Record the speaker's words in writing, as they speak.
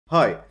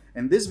Hi,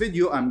 in this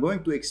video I'm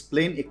going to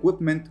explain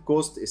equipment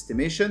cost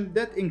estimation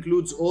that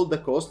includes all the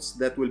costs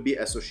that will be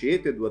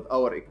associated with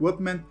our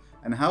equipment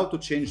and how to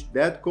change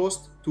that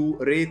cost to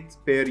rate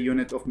per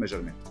unit of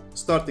measurement.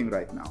 Starting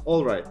right now.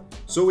 Alright,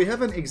 so we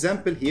have an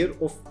example here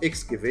of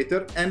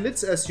excavator, and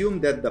let's assume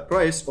that the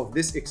price of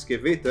this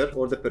excavator,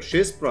 or the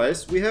purchase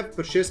price, we have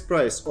purchase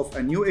price of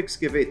a new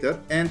excavator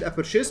and a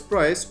purchase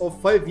price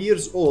of 5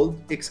 years old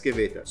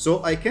excavator.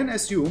 So I can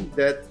assume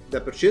that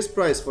the purchase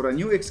price for a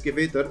new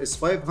excavator is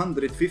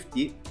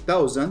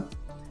 550,000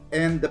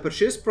 and the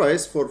purchase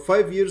price for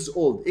 5 years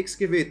old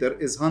excavator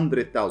is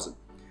 100,000.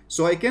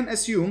 So I can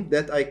assume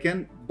that I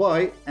can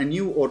buy a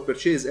new or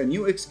purchase a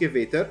new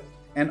excavator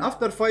and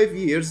after 5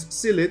 years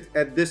sell it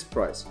at this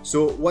price.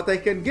 So what I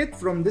can get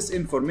from this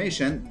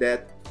information,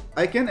 that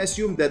I can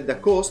assume that the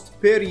cost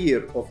per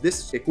year of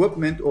this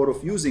equipment or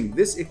of using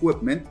this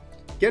equipment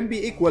can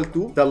be equal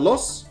to the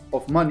loss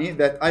of money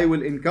that I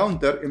will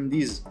encounter in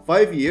these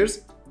 5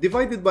 years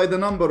divided by the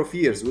number of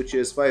years, which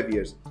is 5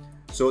 years.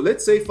 So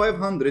let's say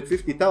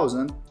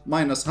 550,000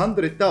 minus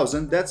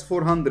 100,000, that's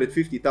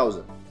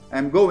 450,000.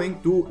 I'm going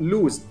to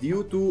lose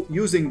due to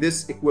using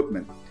this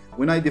equipment.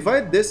 When I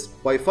divide this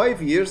by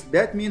 5 years,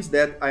 that means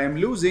that I am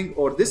losing,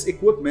 or this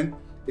equipment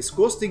is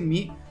costing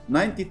me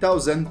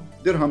 90,000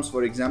 dirhams,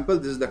 for example.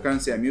 This is the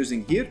currency I'm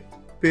using here,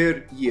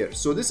 per year.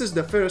 So this is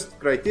the first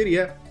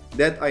criteria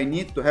that I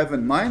need to have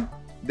in mind,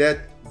 that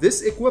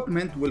this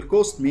equipment will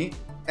cost me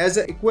as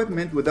an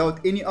equipment without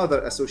any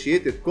other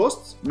associated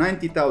costs,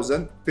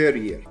 90,000 per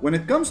year. When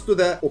it comes to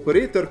the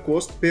operator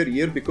cost per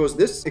year, because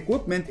this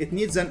equipment, it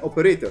needs an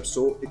operator,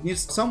 so it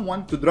needs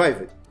someone to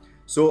drive it.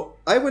 So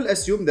I will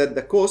assume that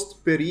the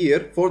cost per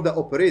year for the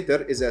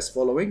operator is as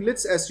following.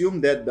 Let's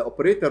assume that the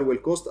operator will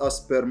cost us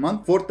per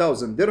month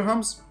 4,000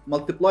 dirhams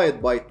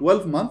multiplied by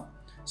 12 months.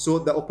 So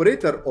the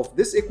operator of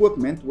this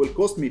equipment will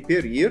cost me per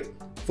year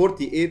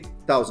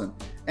 48,000.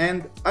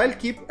 And I'll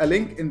keep a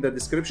link in the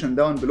description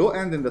down below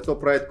and in the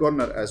top right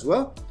corner as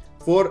well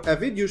for a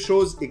video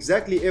shows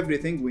exactly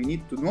everything we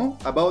need to know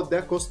about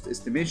the cost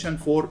estimation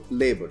for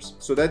labors,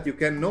 so that you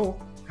can know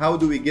how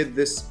do we get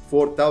this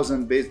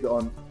 4,000 based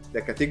on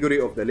the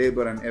category of the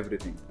labor and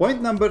everything.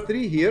 Point number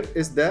 3 here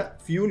is the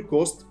fuel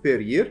cost per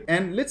year,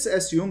 and let's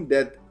assume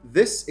that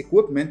this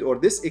equipment or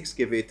this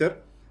excavator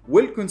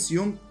will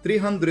consume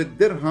 300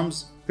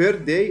 dirhams per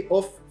day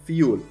of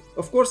fuel.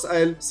 Of course,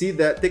 I'll see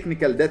the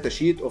technical data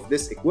sheet of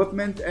this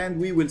equipment and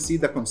we will see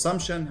the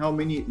consumption, how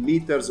many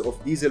liters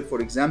of diesel,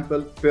 for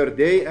example, per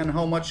day, and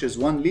how much is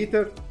 1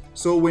 liter.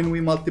 So when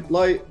we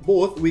multiply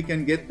both, we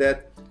can get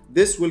that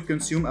this will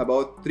consume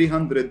about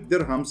 300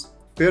 dirhams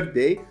per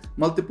day,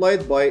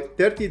 multiplied by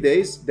 30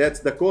 days,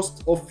 that's the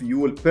cost of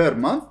fuel per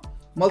month,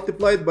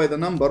 multiplied by the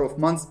number of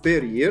months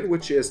per year,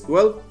 which is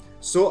 12.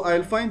 So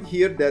I'll find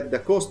here that the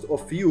cost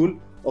of fuel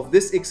of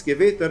this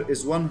excavator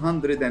is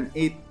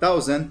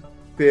 108,000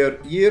 per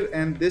year,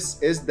 and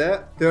this is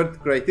the third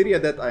criteria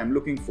that I am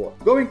looking for.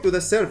 Going to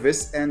the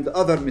service and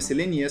other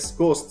miscellaneous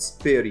costs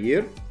per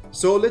year.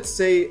 So let's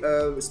say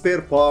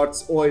spare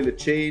parts, oil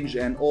change,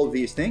 and all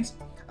these things.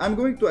 I'm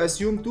going to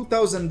assume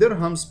 2,000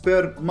 dirhams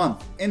per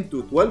month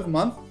into 12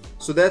 months.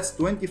 So that's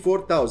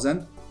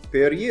 24,000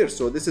 per year.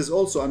 So this is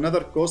also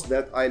another cost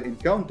that I'll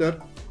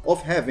encounter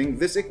of having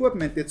this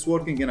equipment. It's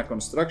working in a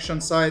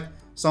construction site,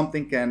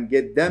 something can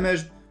get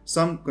damaged,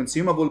 some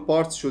consumable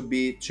parts should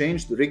be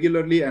changed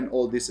regularly and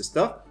all this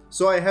stuff.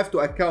 So I have to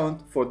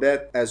account for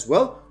that as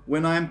well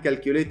when I'm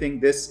calculating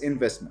this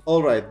investment.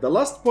 Alright, the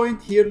last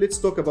point here, let's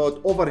talk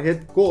about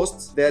overhead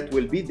costs that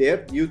will be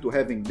there due to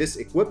having this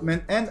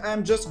equipment, and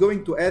I'm just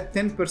going to add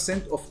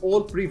 10% of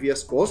all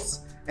previous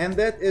costs, and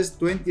that is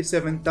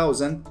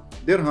 27,000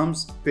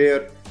 dirhams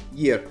per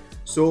year.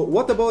 So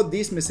what about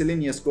these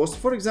miscellaneous costs?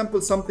 For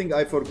example, something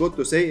I forgot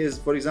to say is,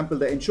 for example,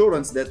 the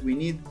insurance that we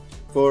need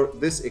for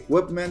this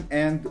equipment,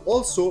 and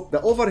also the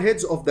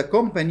overheads of the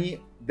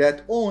company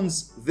that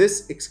owns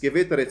this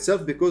excavator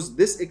itself, because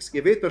this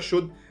excavator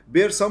should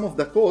bear some of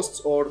the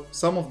costs or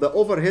some of the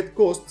overhead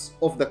costs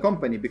of the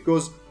company,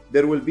 because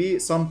there will be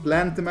some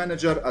plant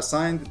manager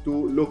assigned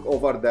to look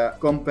over the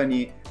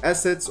company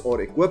assets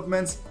or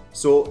equipments.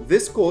 So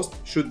this cost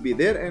should be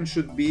there and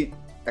should be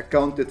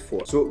accounted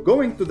for. So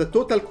going to the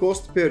total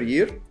cost per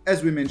year,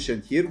 as we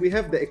mentioned here, we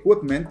have the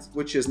equipment,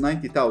 which is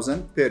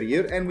 90,000 per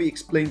year, and we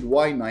explained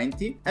why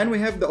 90, and we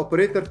have the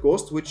operator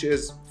cost, which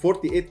is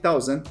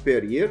 48,000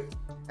 per year,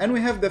 and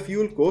we have the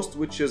fuel cost,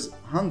 which is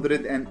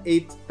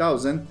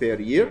 108,000 per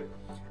year,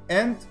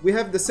 and we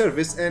have the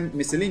service and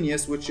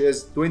miscellaneous, which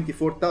is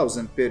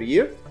 24,000 per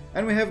year,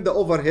 and we have the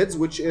overheads,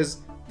 which is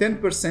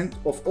 10%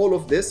 of all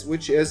of this,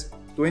 which is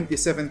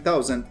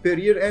 27,000 per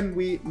year, and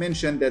we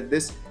mentioned that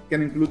this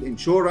can include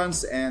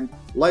insurance and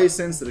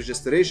license,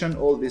 registration,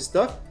 all this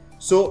stuff.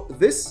 So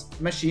this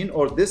machine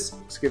or this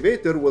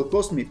excavator will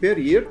cost me per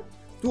year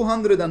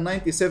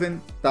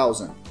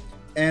 297,000.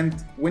 And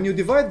when you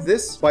divide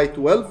this by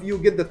 12, you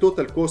get the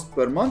total cost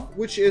per month,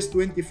 which is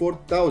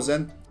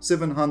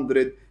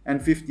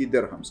 24,750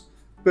 dirhams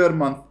per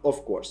month,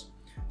 of course.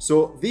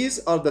 So these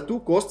are the two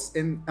costs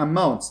in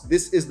amounts.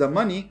 This is the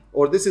money,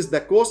 or this is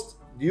the cost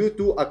due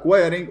to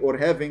acquiring or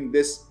having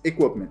this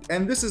equipment.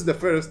 And this is the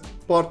first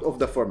part of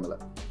the formula.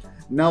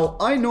 Now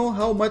I know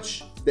how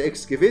much the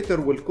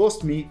excavator will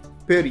cost me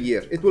per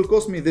year. It will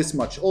cost me this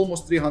much,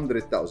 almost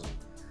 300,000.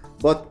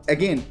 But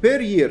again, per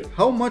year,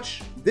 how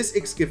much this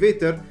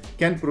excavator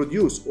can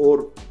produce,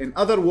 or in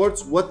other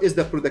words, what is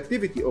the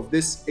productivity of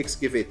this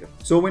excavator?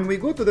 So when we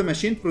go to the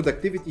machine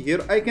productivity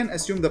here, I can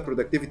assume the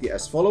productivity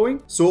as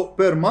following. So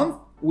per month,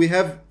 we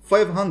have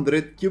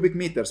 500 cubic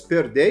meters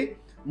per day,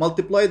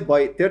 multiplied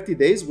by 30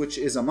 days, which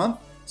is a month.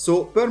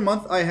 So per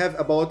month, I have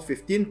about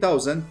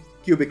 15,000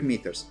 cubic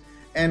meters.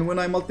 And when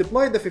I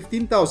multiply the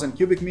 15,000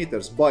 cubic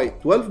meters by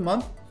 12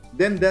 months,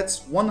 then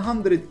that's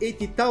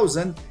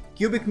 180,000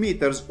 cubic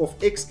meters of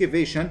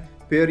excavation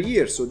per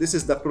year. So this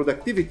is the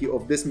productivity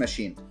of this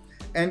machine.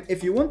 And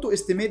if you want to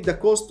estimate the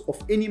cost of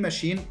any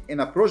machine in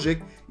a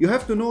project, you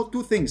have to know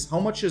two things. How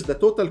much is the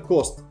total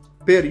cost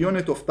per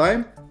unit of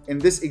time, in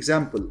this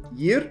example,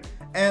 year,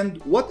 and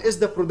what is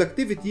the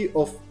productivity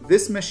of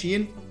this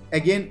machine,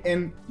 again,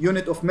 in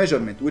unit of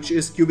measurement, which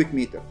is cubic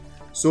meter.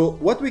 So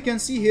what we can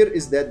see here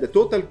is that the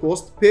total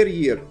cost per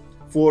year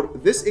for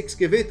this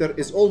excavator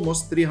is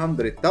almost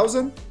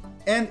 300,000,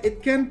 and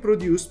it can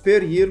produce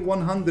per year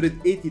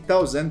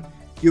 180,000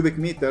 cubic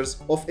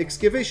meters of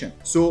excavation.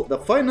 So the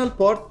final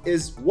part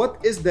is,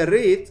 what is the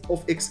rate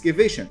of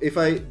excavation? If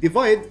I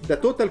divide the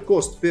total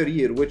cost per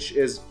year, which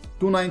is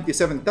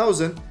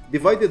 297,000,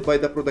 divided by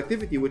the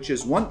productivity, which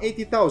is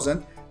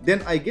 180,000,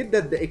 then I get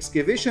that the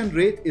excavation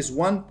rate is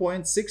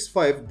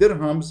 1.65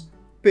 dirhams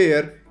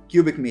per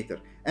cubic meter.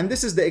 And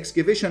this is the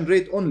excavation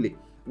rate only.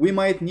 We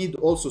might need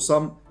also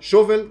some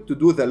shovel to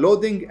do the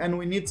loading, and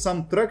we need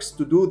some trucks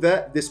to do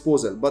the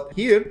disposal. But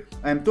here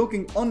I'm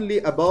talking only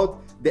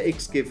about the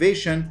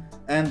excavation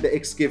and the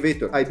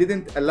excavator. I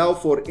didn't allow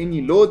for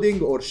any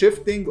loading or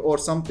shifting or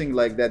something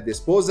like that,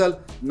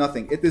 disposal,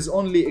 nothing. It is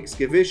only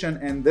excavation.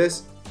 And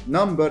this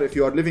number, if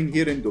you are living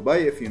here in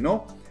Dubai, if you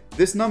know,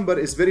 this number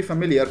is very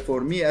familiar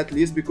for me, at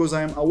least, because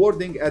I am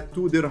awarding at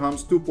 2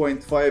 dirhams,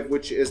 2.5,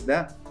 which is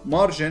the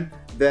margin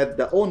that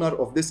the owner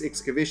of this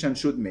excavation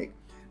should make.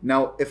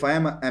 Now, if I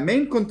am a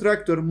main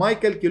contractor, my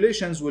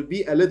calculations will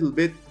be a little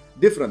bit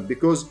different,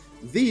 because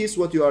these,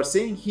 what you are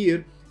saying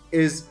here,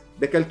 is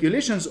the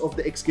calculations of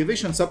the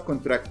excavation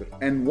subcontractor.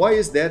 And why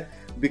is that?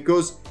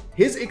 Because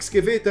his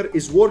excavator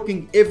is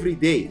working every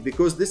day,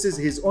 because this is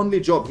his only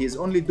job. He is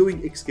only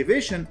doing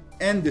excavation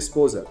and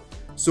disposal.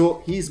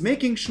 So he's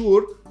making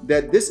sure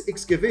that this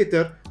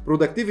excavator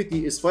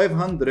productivity is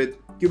 500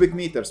 cubic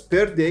meters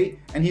per day,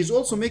 and he's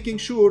also making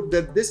sure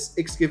that this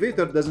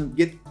excavator doesn't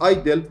get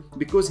idle,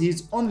 because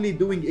he's only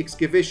doing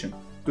excavation.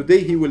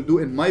 Today he will do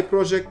in my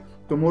project,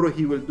 tomorrow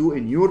he will do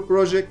in your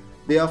project,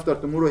 day after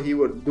tomorrow he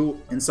will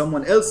do in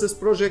someone else's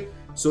project,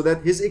 so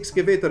that his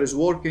excavator is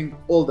working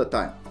all the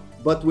time.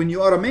 But when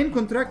you are a main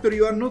contractor,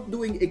 you are not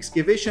doing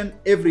excavation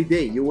every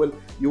day. You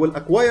will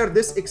acquire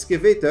this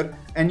excavator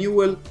and you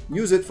will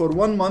use it for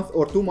 1 month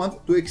or 2 months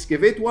to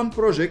excavate one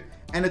project,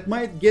 and it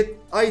might get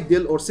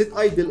idle or sit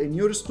idle in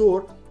your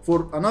store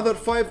for another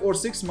 5 or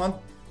 6 months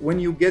when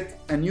you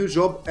get a new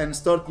job and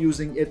start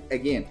using it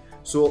again.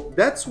 So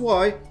that's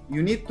why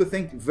you need to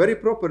think very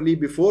properly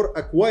before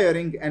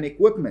acquiring an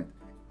equipment.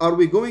 Are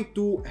we going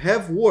to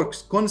have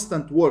works,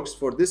 constant works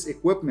for this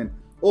equipment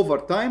over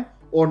time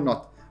or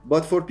not?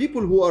 But for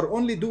people who are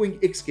only doing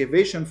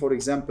excavation, for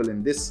example,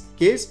 in this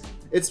case,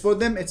 for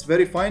them it's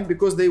very fine,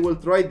 because they will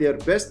try their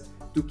best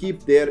to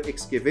keep their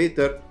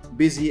excavator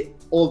busy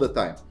all the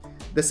time.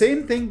 The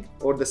same thing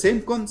or the same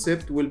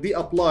concept will be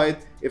applied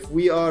if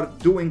we are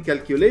doing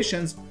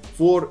calculations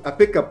for a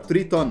pickup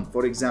 3 ton,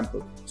 for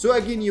example. So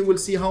again, you will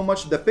see how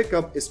much the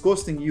pickup is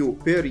costing you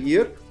per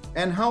year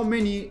and how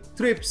many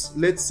trips,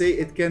 let's say,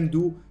 it can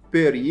do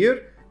per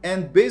year.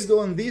 And based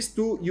on these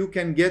two, you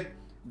can get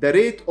the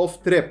rate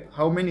of trip,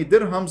 how many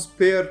dirhams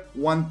per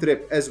one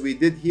trip, as we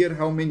did here,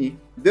 how many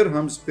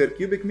dirhams per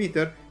cubic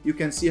meter. You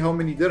can see how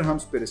many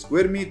dirhams per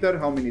square meter,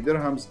 how many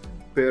dirhams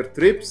per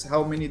trips,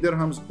 how many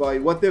dirhams by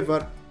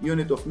whatever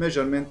unit of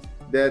measurement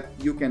that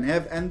you can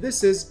have. And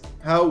this is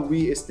how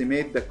we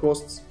estimate the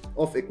costs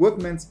of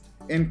equipment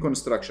in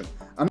construction.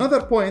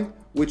 Another point,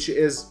 which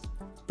is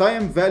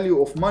time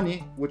value of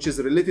money, which is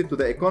related to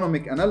the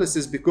economic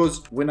analysis, because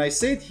when I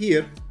said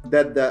here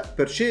that the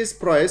purchase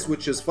price,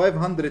 which is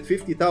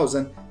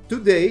 550,000,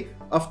 today,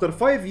 after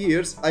 5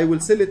 years, I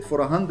will sell it for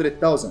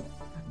 100,000.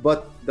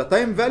 But the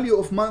time value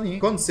of money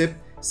concept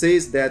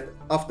says that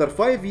after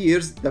 5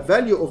 years, the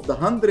value of the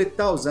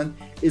 100,000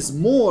 is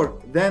more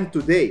than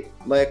today.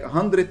 Like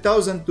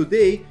 100,000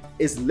 today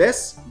is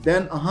less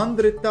than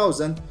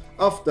 100,000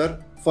 after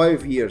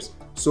 5 years.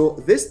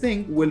 So this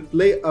thing will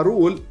play a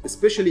role,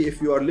 especially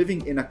if you are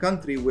living in a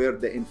country where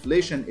the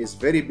inflation is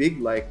very big,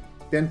 like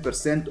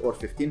 10% or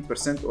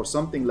 15% or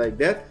something like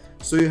that.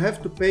 So you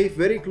have to pay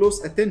very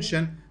close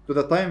attention to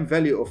the time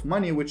value of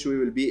money, which we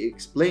will be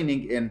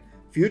explaining in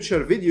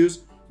future videos.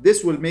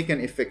 This will make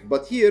an effect.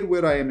 But here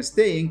where I am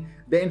staying,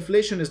 the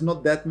inflation is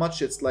not that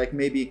much. It's like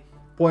maybe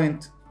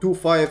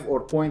 0.25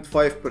 or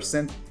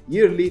 0.5%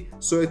 yearly,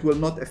 so it will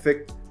not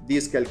affect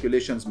these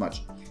calculations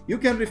much. You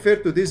can refer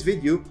to this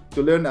video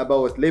to learn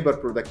about labor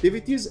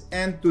productivities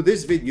and to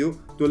this video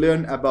to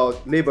learn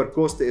about labor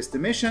cost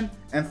estimation.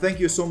 And thank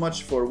you so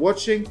much for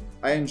watching.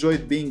 I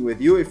enjoyed being with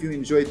you. If you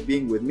enjoyed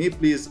being with me,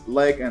 please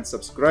like and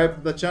subscribe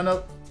to the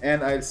channel,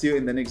 and I'll see you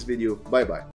in the next video. Bye bye.